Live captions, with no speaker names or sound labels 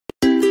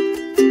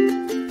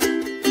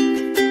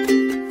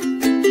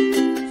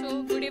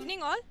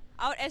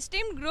Our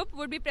esteemed group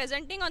would be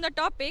presenting on the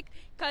topic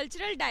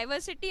cultural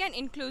diversity and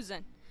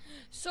inclusion.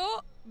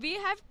 So we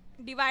have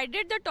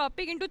divided the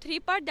topic into three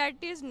parts, that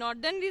is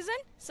northern region,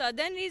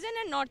 southern region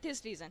and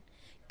northeast region.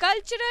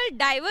 Cultural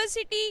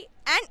diversity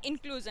and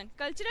inclusion.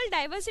 Cultural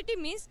diversity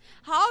means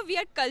how we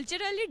are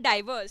culturally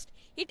diverse.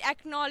 It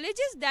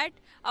acknowledges that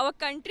our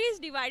country is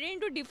divided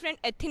into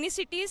different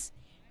ethnicities,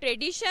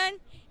 tradition,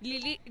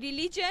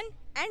 religion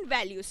and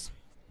values.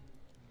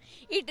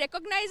 It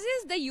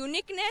recognizes the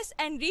uniqueness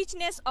and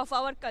richness of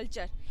our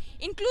culture.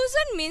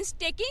 Inclusion means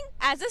taking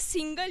as a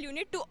single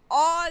unit to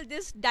all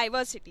these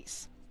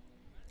diversities.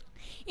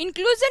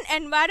 Inclusion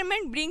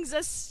environment brings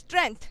us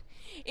strength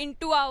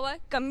into our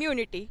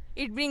community.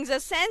 It brings a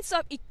sense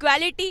of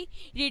equality,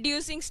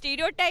 reducing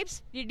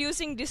stereotypes,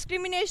 reducing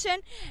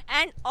discrimination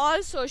and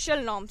all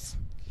social norms.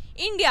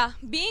 India,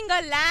 being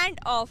a land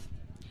of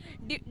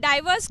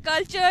diverse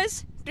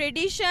cultures,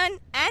 tradition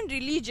and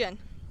religion,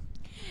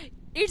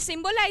 it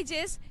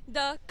symbolizes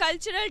the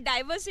cultural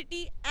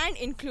diversity and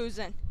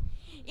inclusion.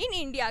 In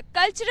India,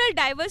 cultural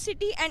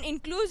diversity and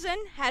inclusion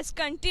has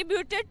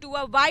contributed to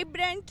a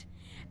vibrant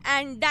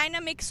and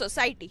dynamic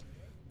society.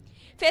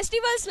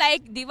 Festivals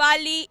like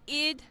Diwali,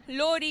 Eid,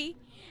 Lohri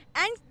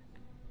and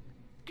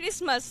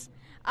Christmas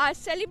are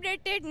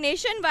celebrated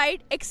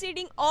nationwide,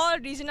 exceeding all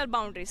regional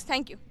boundaries.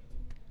 Thank you.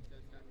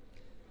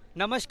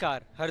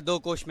 नमस्कार. हर दो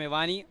कोश में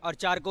वाणी और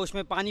चार कोश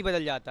में पानी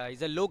बदल जाता है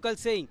is a local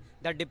saying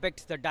that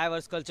depicts the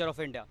diverse culture of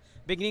India.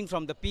 Beginning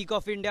from the peak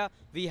of India,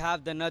 we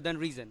have the northern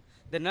region.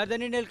 The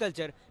northern Indian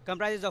culture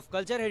comprises of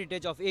culture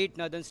heritage of 8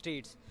 northern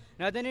states.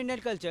 Northern Indian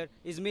culture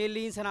is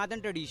mainly in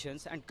Sanatan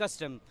traditions and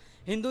custom.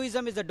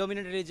 Hinduism is the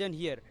dominant religion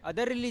here.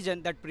 Other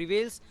religion that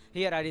prevails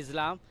here are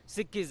Islam,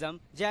 Sikhism,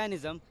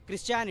 Jainism,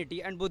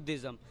 Christianity and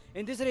Buddhism.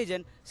 In this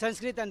region,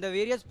 Sanskrit and the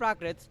various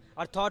Prakrits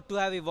are thought to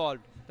have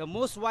evolved. The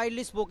most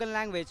widely spoken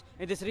language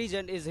in this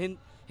region is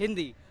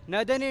Hindi.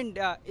 Northern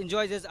India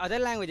enjoys other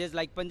languages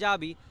like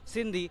Punjabi,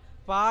 Sindhi,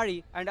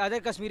 Pahari and other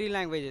Kashmiri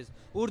languages.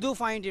 Urdu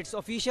finds its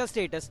official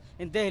status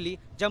in Delhi,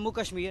 Jammu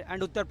Kashmir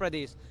and Uttar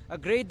Pradesh. A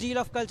great deal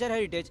of culture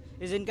heritage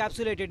is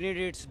encapsulated in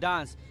its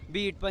dance,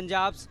 be it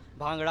Punjab's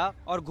Bhangra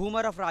or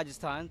Ghumar of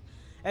Rajasthan.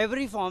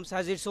 Every form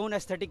has its own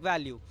aesthetic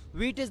value.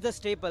 Wheat is the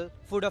staple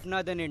food of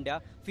northern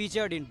India,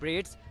 featured in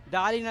braids.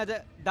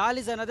 Dal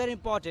is another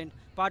important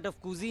part of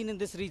cuisine in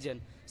this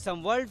region.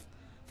 Some world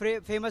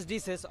famous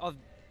dishes of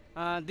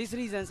these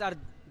regions are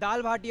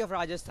dal bhati of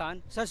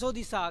Rajasthan, sarson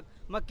di saag,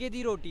 makke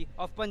di roti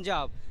of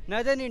Punjab.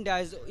 Northern India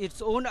is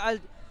its own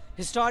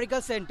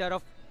historical center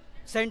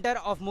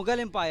of Mughal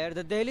Empire.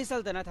 The Delhi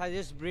Sultanate has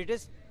its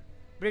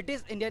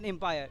British Indian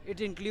Empire.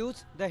 It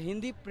includes the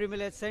Hindi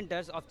privileged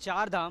centers of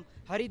Char Dham,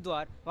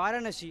 Haridwar,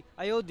 Varanasi,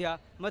 Ayodhya,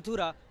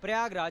 Mathura,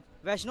 Prayagraj,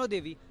 Vaishno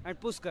Devi and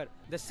Pushkar.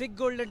 The Sikh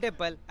Golden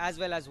Temple as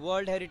well as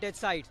World Heritage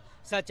Sites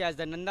such as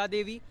the Nanda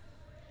Devi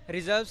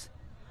Reserves,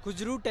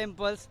 Khujru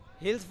Temples,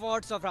 Hills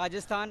Forts of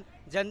Rajasthan,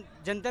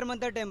 Jantar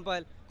Mantar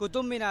Temple,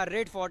 Qutub Minar,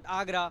 Red Fort,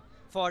 Agra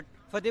Fort,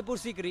 Fatehpur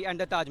Sikri and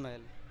the Taj Mahal.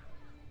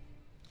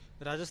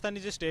 Rajasthan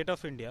is a state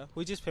of India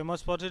which is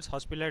famous for its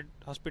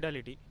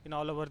hospitality in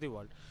all over the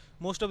world.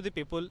 Most of the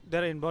people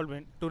there are involved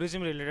in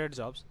tourism related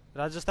jobs.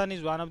 Rajasthan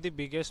is one of the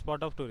biggest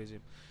spot of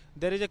tourism.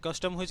 There is a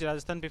custom which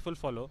Rajasthan people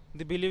follow.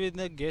 They believe in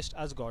the guests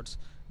as gods.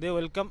 They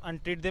welcome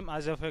and treat them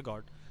as of a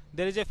god.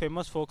 There is a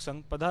famous folk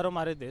song Padharo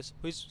Mare Desh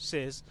which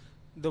says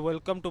the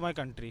welcome to my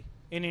country.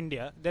 In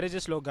India there is a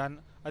slogan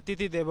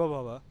Atithi Deva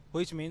Bhava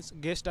which means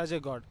guest as a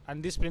god,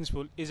 and this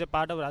principle is a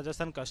part of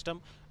Rajasthan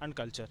custom and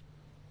culture.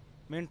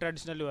 Men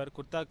traditionally wear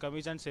kurta,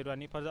 kameez and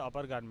sherwani for the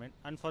upper garment,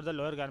 and for the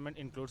lower garment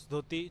includes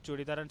dhoti,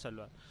 chudidar and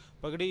salwar.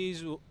 Pagdi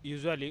is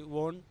usually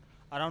worn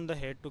around the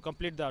head to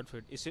complete the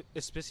outfit,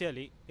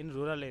 especially in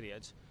rural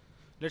areas.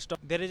 Let's talk.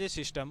 There is a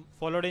system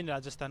followed in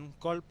Rajasthan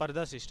called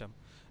Parda system.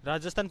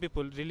 Rajasthan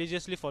people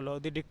religiously follow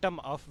the dictum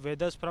of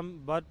Vedas from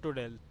birth to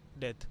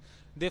death.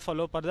 They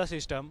follow Parda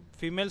system.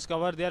 Females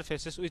cover their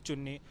faces with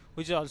chunni,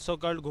 which is also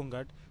called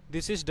ghungat.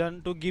 This is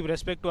done to give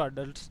respect to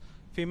adults.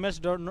 Females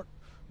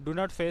do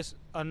not face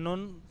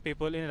unknown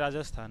people in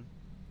Rajasthan.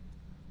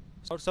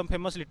 So some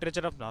famous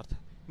literature of North.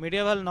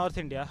 Medieval North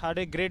India had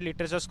a great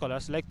literature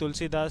scholars like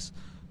Tulsidas,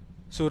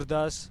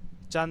 Surdas,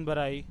 Chand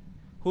Barai,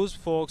 whose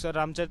folks are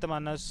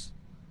Ramcharitamanas,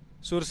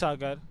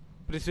 Sursagar,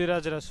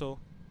 Prithviraj Raso,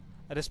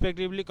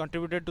 respectively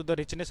contributed to the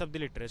richness of the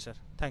literature.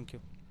 Thank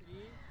you.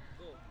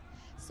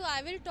 So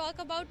I will talk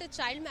about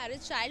child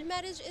marriage. Child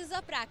marriage is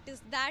a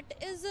practice that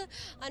is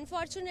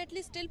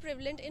unfortunately still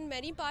prevalent in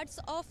many parts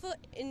of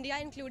India,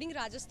 including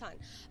Rajasthan.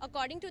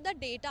 According to the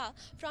data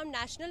from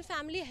National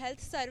Family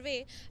Health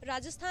Survey,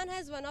 Rajasthan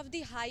has one of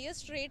the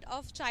highest rate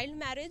of child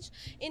marriage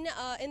in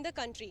the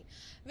country,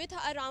 with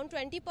around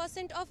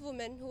 20% of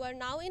women who are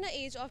now in the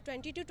age of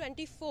 20 to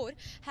 24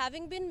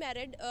 having been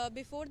married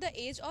before the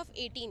age of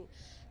 18.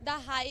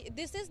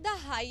 This is the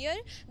higher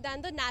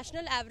than the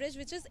national average,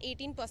 which is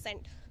 18%.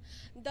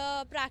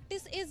 The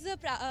practice is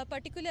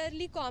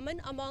particularly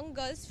common among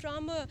girls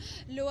from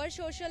lower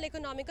social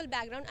economical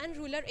background and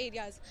rural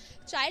areas.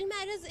 Child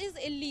marriage is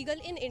illegal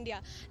in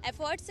India.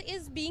 Efforts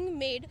is being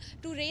made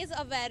to raise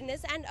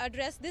awareness and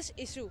address this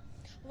issue.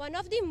 One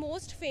of the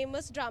most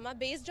famous drama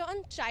based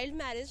on child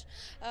marriage,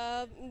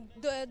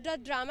 the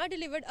drama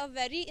delivered a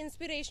very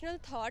inspirational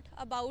thought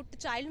about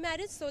child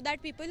marriage so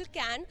that people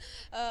can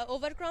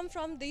overcome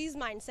from these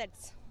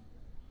mindsets.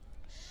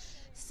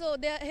 So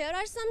here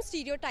are some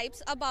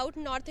stereotypes about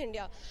North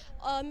India.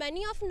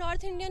 Many of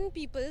North Indian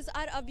peoples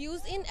are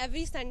abused in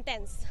every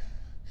sentence.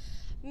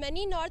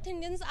 Many North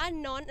Indians are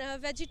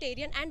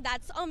non-vegetarian, and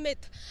that's a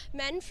myth.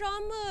 Men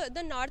from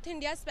the North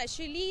India,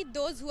 especially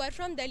those who are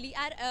from Delhi,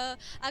 are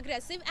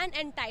aggressive and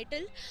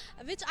entitled,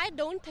 which I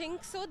don't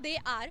think so they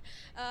are.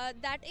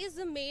 That is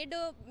made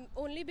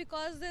only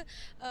because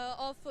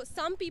of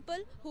some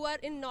people who are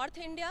in North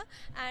India,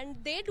 and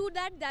they do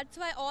that. That's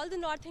why all the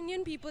North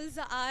Indian peoples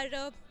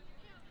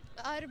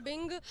are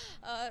being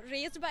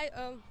raised by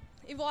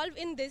evolve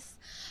in this.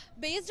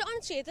 Based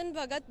on Chetan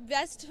Bhagat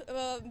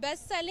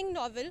best-selling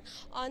novel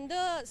on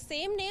the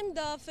same name,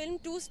 the film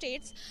Two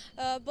States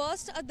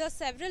burst the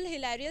several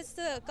hilarious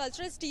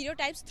cultural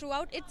stereotypes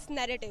throughout its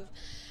narrative.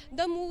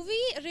 The movie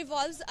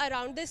revolves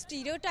around the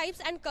stereotypes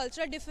and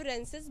cultural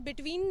differences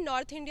between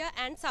North India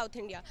and South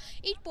India.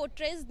 It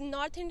portrays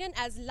North Indian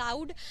as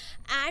loud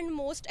and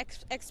most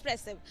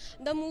expressive.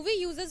 The movie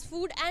uses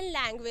food and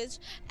language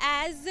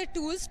as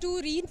tools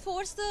to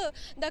reinforce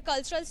the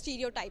cultural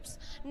stereotypes.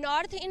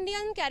 North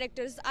Indian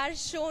characters are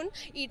shown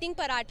eating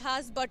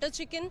parathas, butter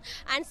chicken,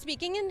 and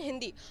speaking in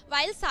Hindi,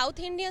 while South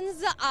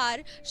Indians are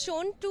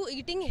shown to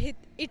eating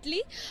idli,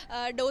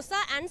 dosa,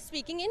 and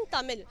speaking in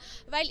Tamil.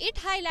 While it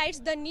highlights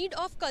the need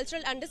of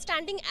cultural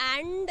understanding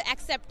and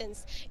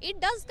acceptance, it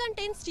does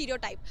contain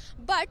stereotype,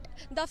 but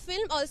the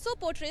film also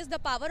portrays the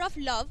power of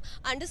love,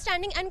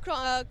 understanding, and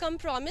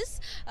compromise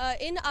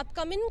in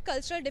upcoming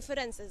cultural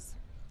differences.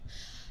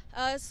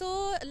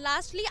 So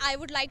lastly, I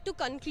would like to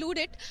conclude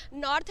it.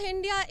 North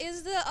India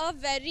is a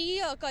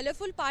very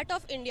colorful part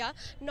of India.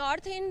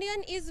 North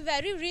Indian is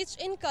very rich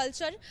in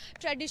culture,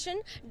 tradition,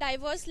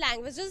 diverse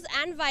languages,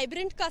 and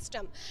vibrant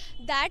custom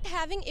that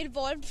having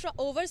evolved for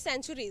over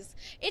centuries.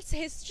 Its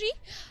history,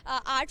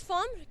 art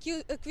form,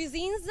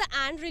 cuisines,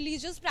 and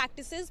religious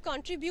practices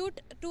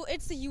contribute to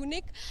its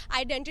unique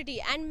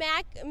identity and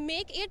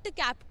make it a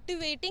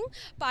captivating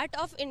part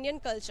of Indian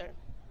culture.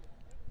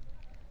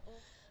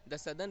 The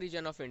southern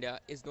region of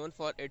India is known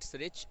for its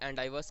rich and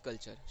diverse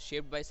culture,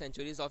 shaped by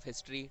centuries of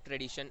history,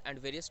 tradition, and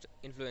various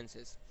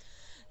influences.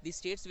 The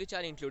states which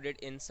are included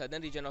in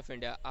southern region of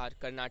India are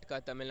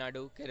Karnataka, Tamil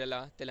Nadu,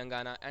 Kerala,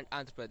 Telangana, and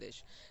Andhra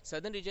Pradesh.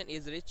 Southern region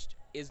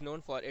is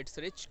known for its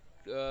rich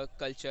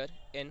culture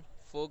in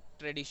folk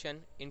tradition,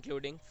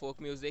 including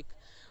folk music,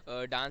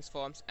 dance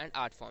forms, and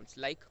art forms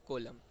like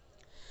kolam.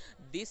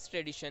 This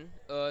tradition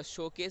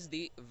showcase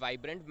the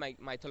vibrant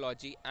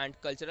mythology and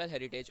cultural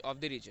heritage of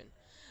the region.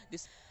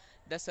 This,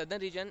 the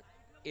southern region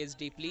is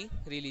deeply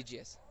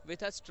religious,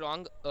 with a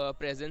strong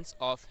presence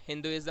of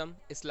Hinduism,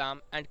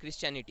 Islam, and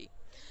Christianity,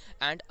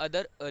 and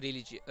other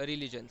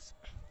religions.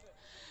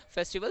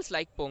 Festivals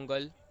like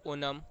Pongal,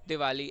 Onam,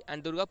 Diwali,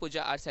 and Durga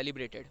Puja are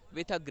celebrated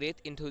with a great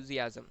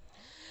enthusiasm.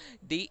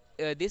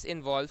 This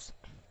involves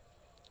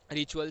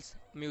rituals,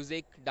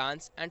 music,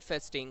 dance, and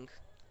festing.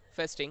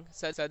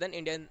 Southern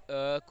Indian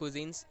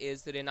cuisines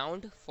is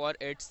renowned for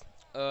its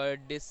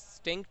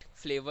distinct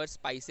flavors,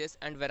 spices,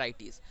 and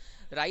varieties.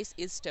 Rice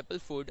is staple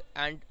food,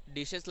 and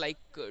dishes like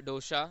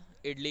dosha,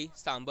 idli,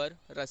 sambar,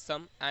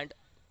 rasam, and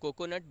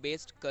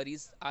coconut-based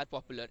curries are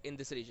popular in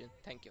this region.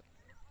 Thank you.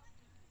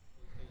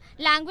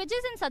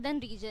 Languages in southern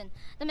region.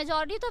 The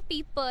majority of the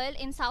people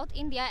in South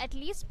India at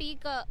least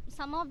speak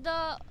some of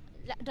the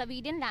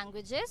Dravidian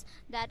languages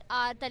that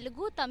are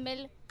Telugu,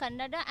 Tamil,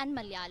 Kannada, and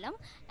Malayalam,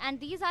 and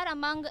these are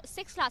among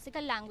 6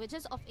 classical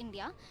languages of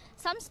India.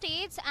 Some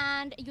states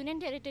and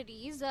union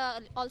territories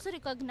also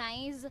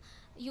recognize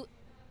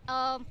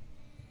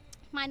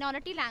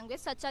minority language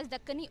such as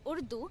Deccani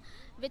Urdu,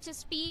 which is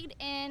spoken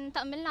in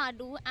Tamil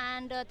Nadu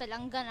and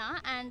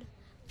Telangana, and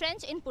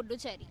French in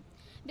Puducherry.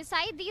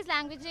 Besides these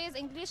languages,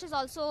 English is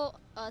also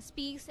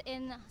speaks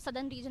in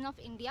southern region of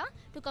India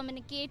to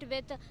communicate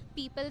with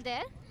people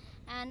there.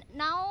 And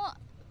now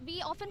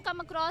we often come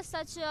across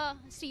such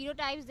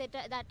stereotypes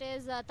that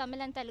is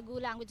Tamil and Telugu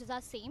languages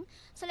are same.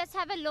 So let's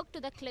have a look to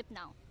the clip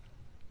now.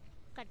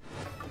 Cut.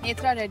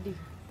 Netra Reddy.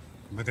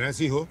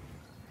 Madrasi हो?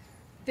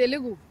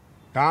 तेलुगु.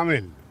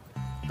 तमिल.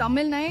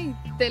 तमिल नहीं,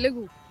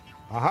 तेलुगु.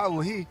 हाँ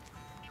वही.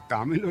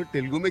 तमिल और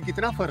तेलुगु में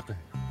कितना फर्क है?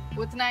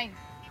 उतना ही,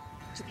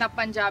 जितना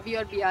पंजाबी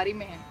और बिहारी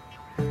में है.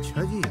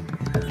 अच्छा जी.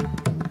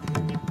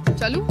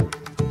 चलूं?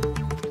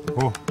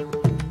 हो.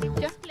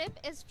 This clip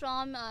is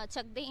from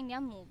Chak De India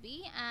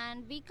movie,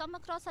 and we come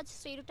across such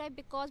stereotype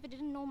because we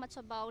didn't know much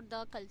about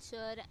the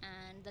culture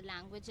and the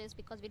languages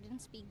because we didn't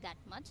speak that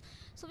much.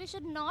 So we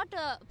should not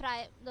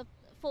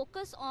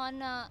focus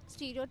on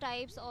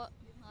stereotypes, or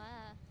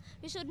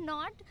we should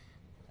not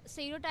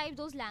stereotype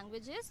those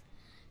languages.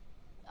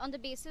 on the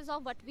basis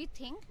of what we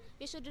think.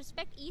 We should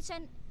respect each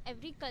and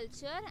every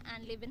culture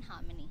and live in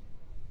harmony.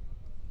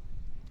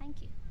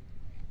 Thank you.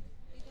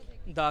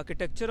 The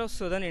architecture of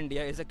southern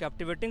India is a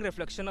captivating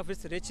reflection of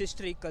its rich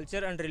history,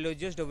 culture, and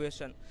religious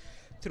devotion.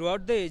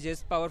 Throughout the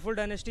ages, powerful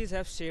dynasties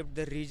have shaped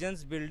the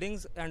region's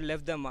buildings and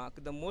left their mark.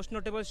 The most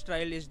notable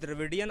style is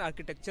Dravidian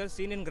architecture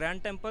seen in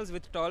grand temples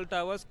with tall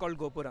towers called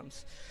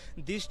gopurams.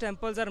 These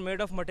temples are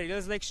made of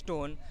materials like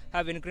stone,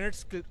 have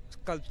intricate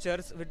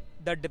sculptures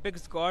that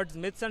depicts gods,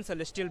 myths, and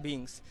celestial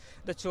beings.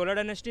 The Chola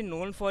dynasty,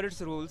 known for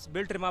its rules,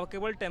 built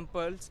remarkable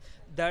temples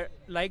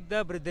like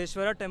the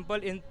Brideshwara temple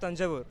in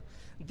Tanjavur.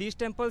 These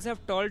temples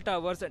have tall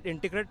towers and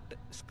intricate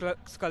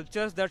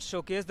sculptures that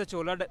showcase the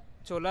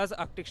Chola's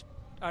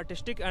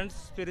artistic and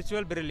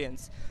spiritual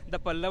brilliance. The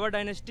Pallava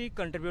dynasty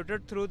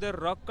contributed through their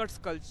rock-cut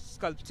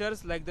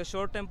sculptures like the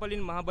Shore temple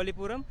in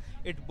Mahabalipuram.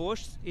 It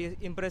boasts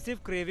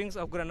impressive carvings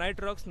of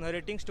granite rocks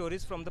narrating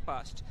stories from the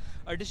past.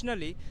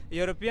 Additionally,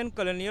 European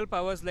colonial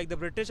powers like the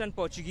British and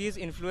Portuguese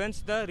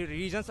influenced the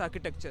region's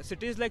architecture.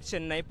 Cities like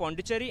Chennai,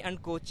 Pondicherry,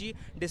 and Kochi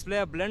display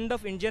a blend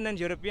of Indian and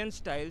European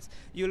styles.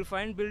 You will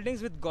find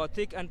buildings with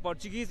Gothic and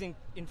Portuguese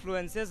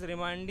influences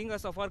reminding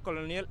us of our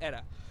colonial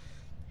era.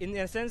 In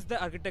essence, the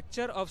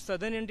architecture of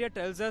southern India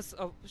tells us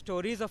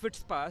stories of its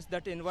past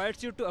that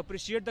invites you to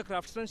appreciate the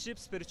craftsmanship,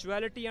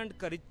 spirituality, and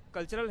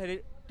cultural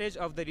heritage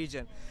of the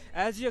region.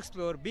 As you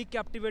explore, be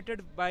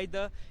captivated by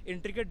the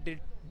intricate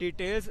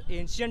details,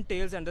 ancient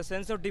tales, and the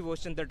sense of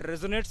devotion that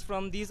resonates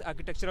from these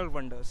architectural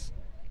wonders.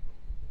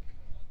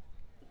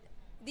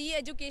 The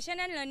education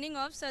and learning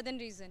of southern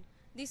region.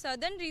 The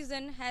southern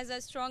region has a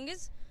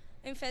strongest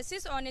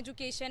emphasis on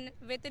education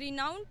with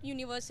renowned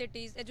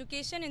universities,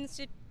 education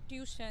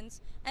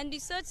institutions, and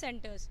research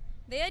centers.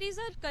 There is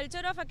a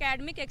culture of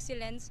academic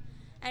excellence,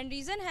 and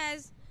region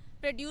has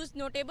produced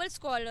notable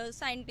scholars,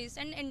 scientists,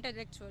 and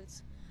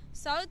intellectuals.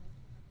 South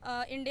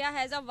India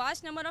has a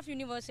vast number of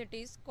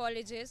universities,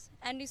 colleges,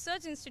 and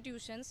research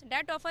institutions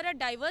that offer a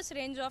diverse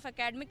range of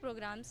academic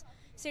programs.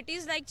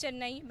 Cities like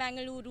Chennai,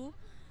 Bangalore,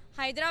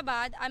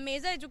 Hyderabad are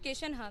major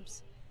education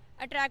hubs,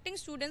 attracting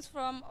students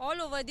from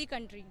all over the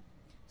country.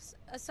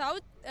 South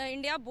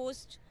India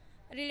boasts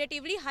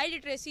relatively high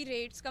literacy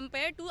rates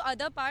compared to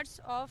other parts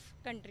of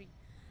country.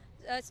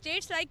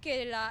 States like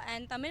Kerala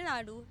and Tamil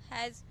Nadu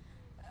has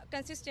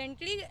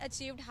consistently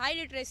achieved high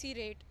literacy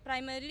rate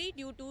primarily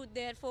due to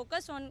their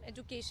focus on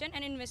education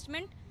and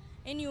investment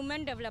in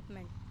human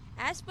development.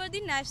 As per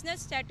the National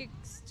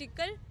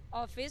Statistical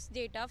Office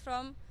data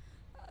from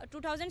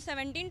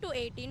 2017 to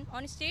 18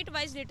 on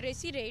state-wise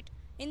literacy rate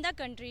in the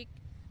country,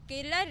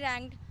 Kerala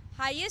ranked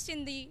highest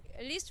in the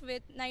list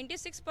with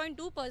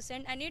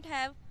 96.2%, and it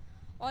have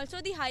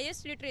also the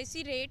highest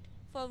literacy rate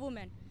for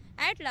women.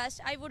 At last,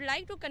 I would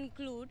like to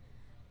conclude,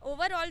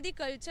 overall the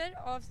culture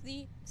of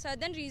the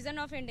southern region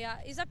of India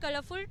is a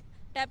colorful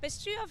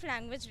tapestry of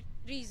language,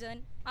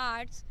 reason,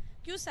 arts,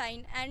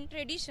 cuisine, and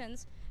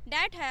traditions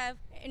that have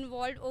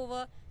evolved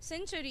over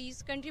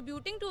centuries,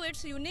 contributing to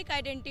its unique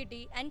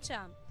identity and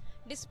charm.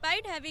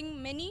 Despite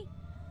having many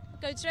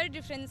cultural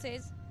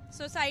differences,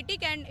 society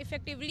can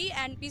effectively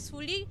and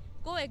peacefully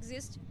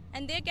coexist,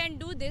 and they can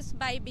do this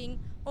by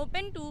being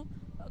open to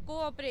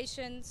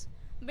cooperations,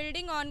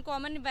 building on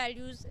common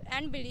values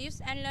and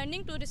beliefs, and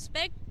learning to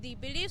respect the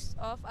beliefs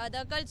of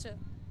other culture.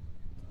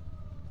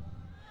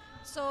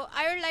 So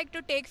I would like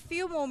to take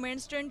few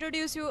moments to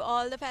introduce you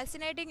all the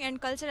fascinating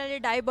and culturally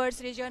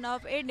diverse region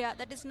of India,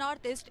 that is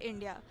Northeast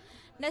India.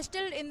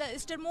 Nestled in the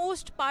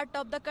easternmost part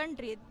of the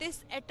country,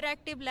 this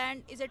attractive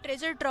land is a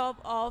treasure trove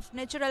of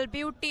natural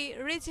beauty,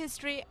 rich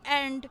history,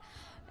 and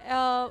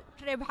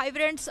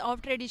vibrance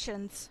of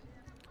traditions.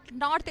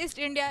 Northeast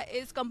India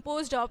is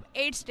composed of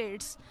 8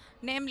 states,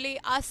 namely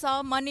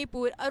Assam,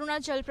 Manipur,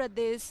 Arunachal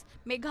Pradesh,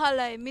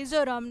 Meghalaya,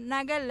 Mizoram,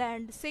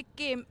 Nagaland,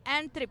 Sikkim,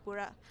 and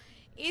Tripura.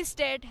 Each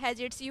state has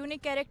its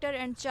unique character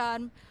and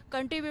charm,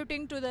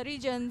 contributing to the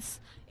region's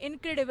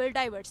incredible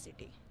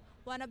diversity.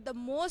 One of the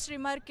most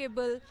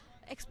remarkable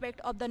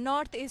aspects of the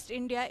Northeast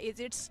India is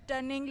its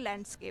stunning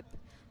landscape,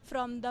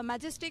 from the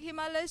majestic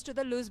Himalayas to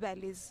the loose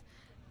valleys,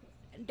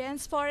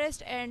 dense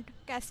forest, and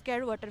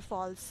cascade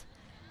waterfalls.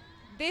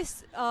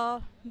 This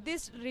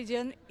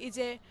region is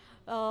a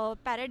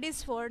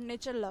paradise for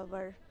nature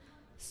lover.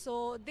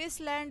 So this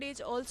land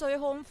is also a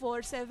home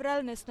for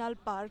several national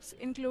parks,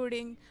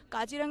 including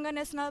Kaziranga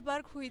National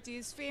Park, which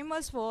is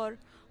famous for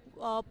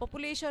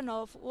population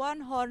of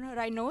one-horn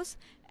rhinos,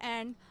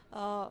 and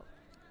the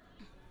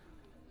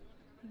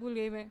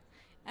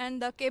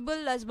Cable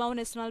Lajmau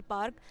National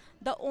Park,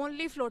 the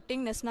only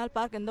floating national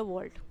park in the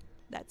world.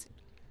 That's it.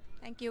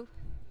 Thank you.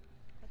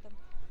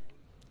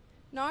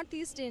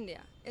 Northeast India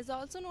is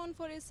also known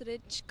for its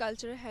rich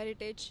cultural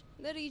heritage.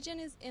 The region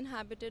is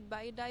inhabited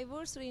by a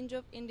diverse range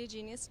of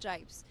indigenous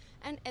tribes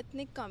and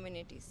ethnic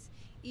communities,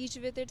 each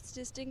with its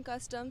distinct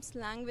customs,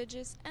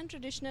 languages, and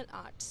traditional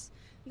arts.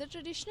 The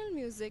traditional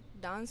music,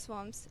 dance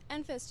forms,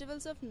 and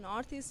festivals of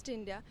Northeast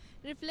India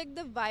reflect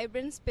the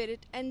vibrant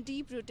spirit and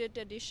deep-rooted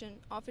tradition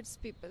of its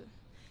people.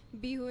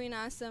 Bihu in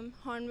Assam,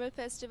 Hornbill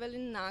Festival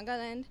in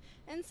Nagaland,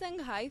 and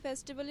Shanghai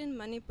Festival in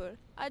Manipur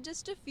are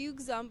just a few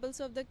examples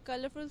of the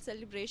colorful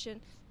celebration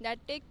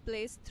that take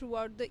place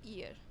throughout the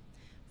year.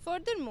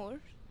 Furthermore,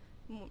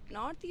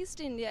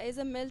 Northeast India is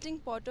a melting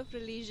pot of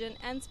religion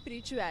and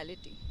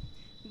spirituality.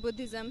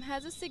 Buddhism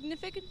has a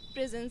significant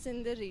presence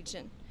in the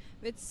region,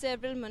 with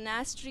several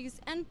monasteries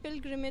and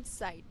pilgrimage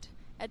sites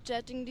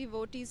attracting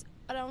devotees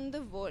around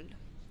the world.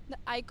 The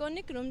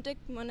iconic Rumtek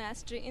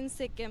Monastery in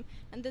Sikkim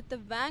and the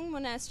Tawang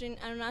Monastery in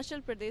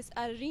Arunachal Pradesh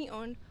are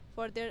renowned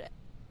for their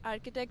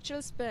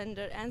architectural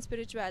splendor and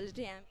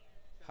spirituality.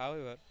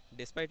 However,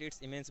 despite its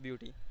immense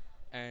beauty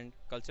and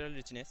cultural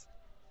richness,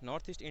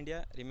 Northeast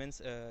India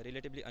remains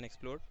relatively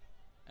unexplored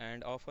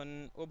and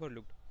often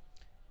overlooked.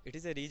 It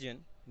is a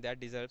region that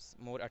deserves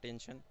more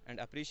attention and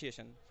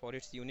appreciation for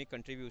its unique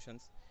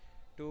contributions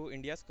to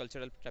India's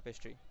cultural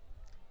tapestry.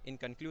 In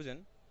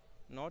conclusion,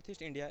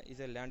 Northeast India is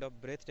a land of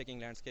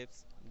breathtaking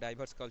landscapes,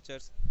 diverse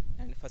cultures,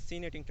 and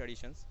fascinating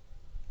traditions.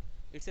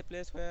 It's a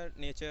place where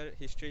nature,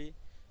 history,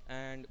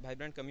 and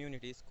vibrant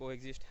communities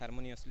coexist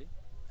harmoniously.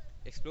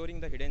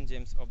 Exploring the hidden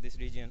gems of this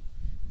region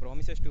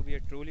promises to be a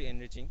truly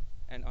enriching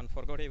and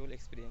unforgettable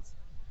experience.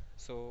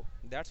 So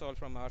that's all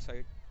from our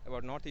side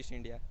about Northeast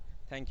India.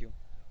 Thank you.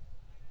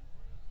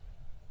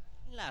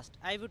 Last,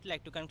 I would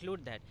like to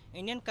conclude that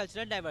Indian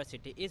cultural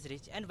diversity is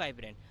rich and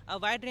vibrant, a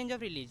wide range of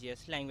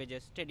religious,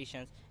 languages,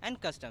 traditions, and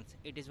customs.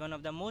 It is one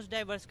of the most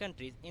diverse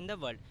countries in the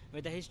world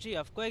with a history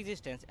of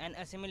coexistence and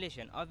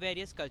assimilation of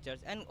various cultures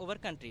and over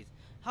countries.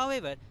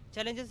 However,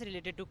 challenges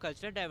related to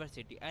cultural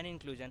diversity and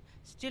inclusion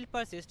still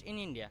persist in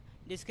India.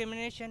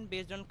 Discrimination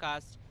based on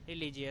caste,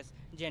 religious,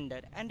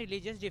 gender, and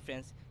religious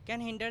difference can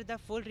hinder the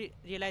full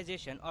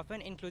realization of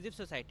an inclusive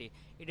society.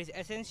 It is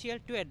essential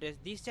to address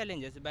these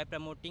challenges by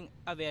promoting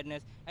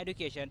awareness,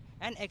 education,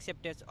 and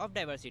acceptance of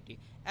diversity,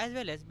 as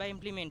well as by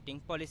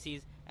implementing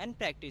policies and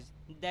practices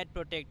that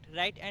protect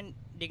right and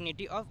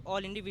dignity of all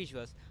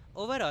individuals.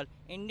 Overall,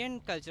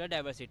 Indian cultural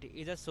diversity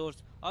is a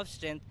source of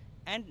strength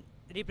and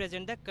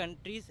represent the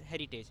country's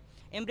heritage.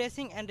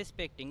 Embracing and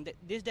respecting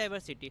this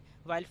diversity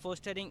while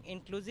fostering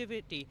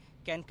inclusivity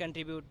can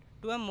contribute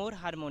to a more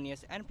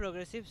harmonious and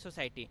progressive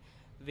society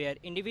where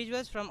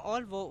individuals from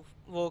all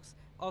walks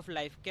of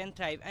life can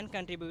thrive and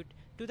contribute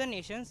to the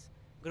nation's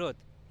growth.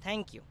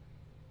 Thank you.